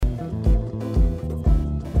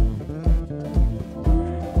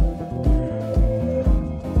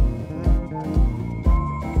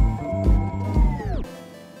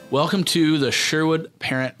Welcome to the Sherwood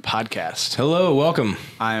Parent Podcast. Hello, welcome.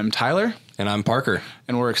 I am Tyler. And I'm Parker.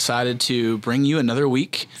 And we're excited to bring you another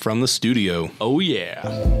week from the studio. Oh, yeah.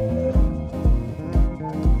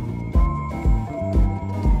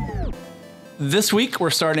 This week, we're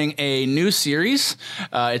starting a new series.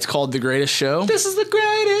 It's called The Greatest Show. This is the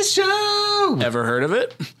greatest show. Ever heard of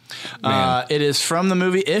it? It is from the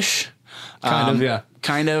movie Ish. Kind of, yeah.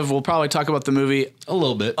 Kind of. We'll probably talk about the movie a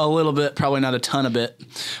little bit. Probably not a ton of it.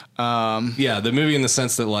 Yeah, the movie in the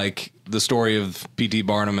sense that, like, the story of P.T.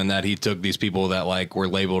 Barnum and that he took these people that, like, were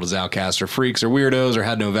labeled as outcasts or freaks or weirdos or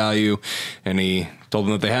had no value, and he told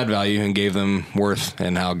them that they had value and gave them worth,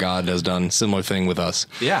 and how God has done a similar thing with us.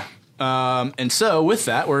 Yeah. And so with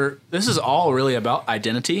that, this is all really about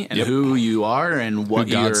identity and who you are and what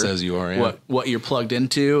God says you are, what you're plugged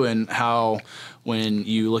into, and how when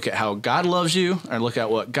you look at how God loves you or look at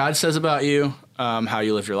what God says about you, how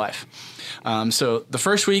you live your life. So the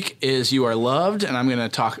first week is you are loved, and I'm going to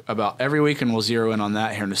talk about every week, and we'll zero in on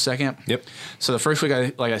that here in a second. Yep. So the first week,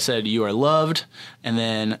 like I said, you are loved, and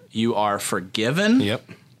then you are forgiven. Yep.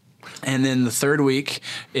 And then the third week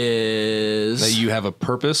is that you have a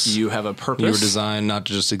purpose. You have a purpose. You were designed not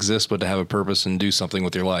to just exist, but to have a purpose and do something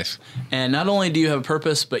with your life. And not only do you have a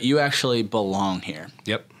purpose, but you actually belong here.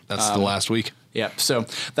 Yep. That's the last week. Yep. So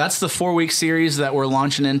that's the 4-week series that we're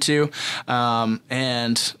launching into.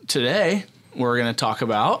 And today we're going to talk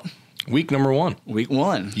about week number 1. Week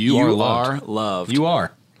 1. You are loved. You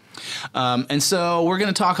are. And so we're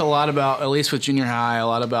going to talk a lot about, at least with junior high, a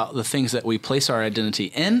lot about the things that we place our identity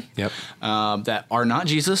in, that are not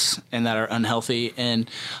Jesus and that are unhealthy, and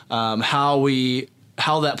how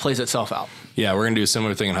that plays itself out. Yeah, we're going to do a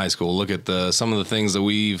similar thing in high school. Look at some of the things that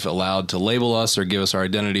we've allowed to label us or give us our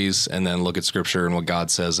identities, and then look at Scripture and what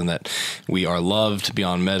God says, and that we are loved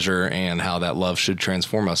beyond measure, and how that love should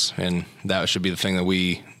transform us. And that should be the thing that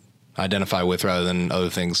we identify with rather than other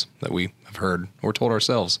things that we have heard or told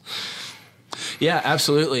ourselves. Yeah,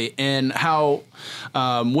 absolutely. And how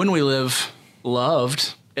when we live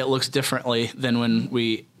loved, it looks differently than when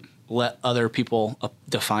we let other people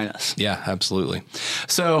define us. Yeah, absolutely.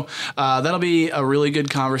 So that'll be a really good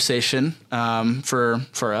conversation for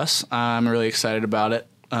us. I'm really excited about it.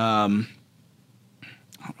 I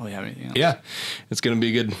don't really have anything else. Yeah, it's going to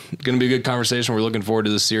be a good conversation. We're looking forward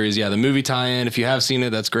to this series. Yeah, the movie tie-in, if you have seen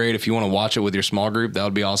it, that's great. If you want to watch it with your small group, that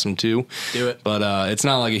would be awesome too. Do it. But it's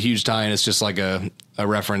not like a huge tie-in. It's just like a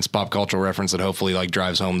reference, pop cultural reference that hopefully like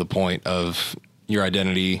drives home the point of your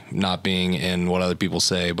identity not being in what other people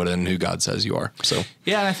say, but in who God says you are. So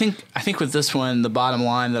yeah, and I think with this one, the bottom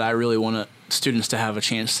line that I really want students to have a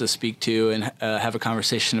chance to speak to and have a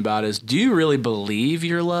conversation about is: do you really believe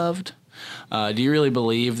you're loved? Do you really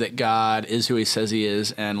believe that God is who he says he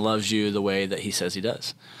is and loves you the way that he says he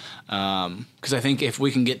does? Because I think if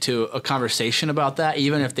we can get to a conversation about that,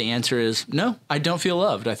 even if the answer is no, I don't feel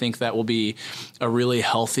loved, I think that will be a really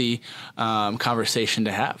healthy conversation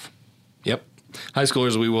to have. Yep. High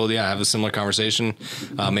schoolers, we will, have a similar conversation.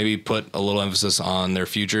 Maybe put a little emphasis on their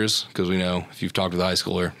futures, because we know if you've talked with a high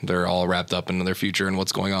schooler, they're all wrapped up into their future and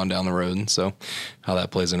what's going on down the road, and so how that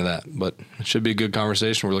plays into that. But it should be a good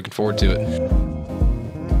conversation. We're looking forward to it.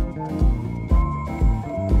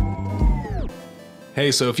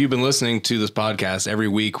 Hey, so if you've been listening to this podcast, every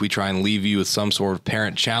week we try and leave you with some sort of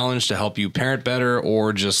parent challenge to help you parent better,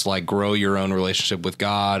 or just like grow your own relationship with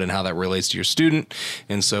God and how that relates to your student.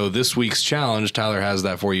 And so this week's challenge, Tyler has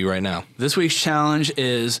that for you right now. This week's challenge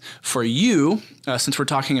is for you, since we're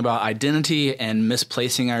talking about identity and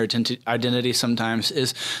misplacing our identity sometimes,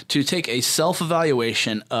 is to take a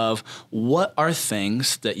self-evaluation of what are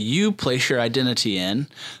things that you place your identity in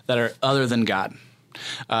that are other than God.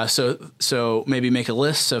 So maybe make a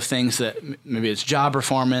list of things that maybe it's job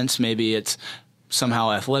performance, maybe it's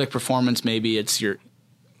somehow athletic performance, maybe it's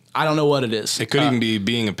I don't know what it is. It could even be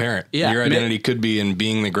being a parent. Yeah, your identity could be in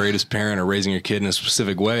being the greatest parent or raising your kid in a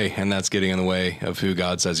specific way, and that's getting in the way of who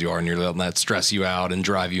God says you are, and you're letting that stress you out and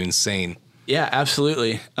drive you insane. Yeah,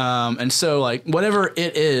 absolutely. And so like whatever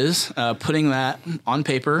it is, putting that on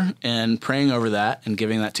paper and praying over that and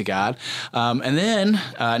giving that to God. And then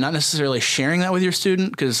not necessarily sharing that with your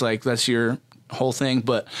student, because like that's your whole thing,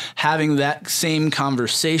 but having that same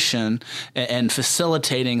conversation and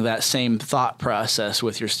facilitating that same thought process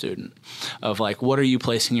with your student of like, what are you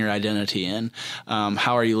placing your identity in?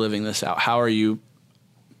 How are you living this out? How are you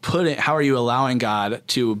how are you allowing God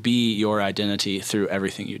to be your identity through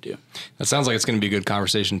everything you do? That sounds like it's going to be a good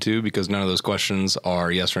conversation too, because none of those questions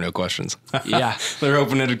are yes or no questions. Yeah. They're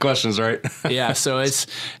open-ended questions, right? Yeah. So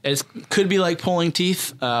it could be like pulling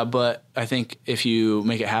teeth, but I think if you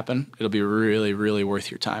make it happen, it'll be really, really worth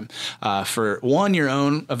your time. For one, your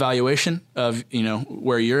own evaluation of,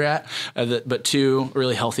 where you're at, but two,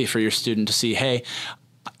 really healthy for your student to see, hey,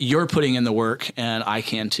 you're putting in the work and I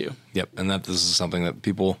can too. Yep. And that this is something that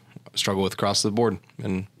people struggle with across the board.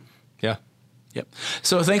 And yeah. Yep.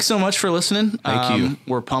 So thanks so much for listening. Thank you.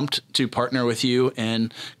 We're pumped to partner with you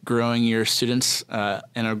in growing your students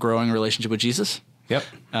in a growing relationship with Jesus. Yep.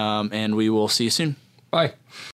 And we will see you soon. Bye.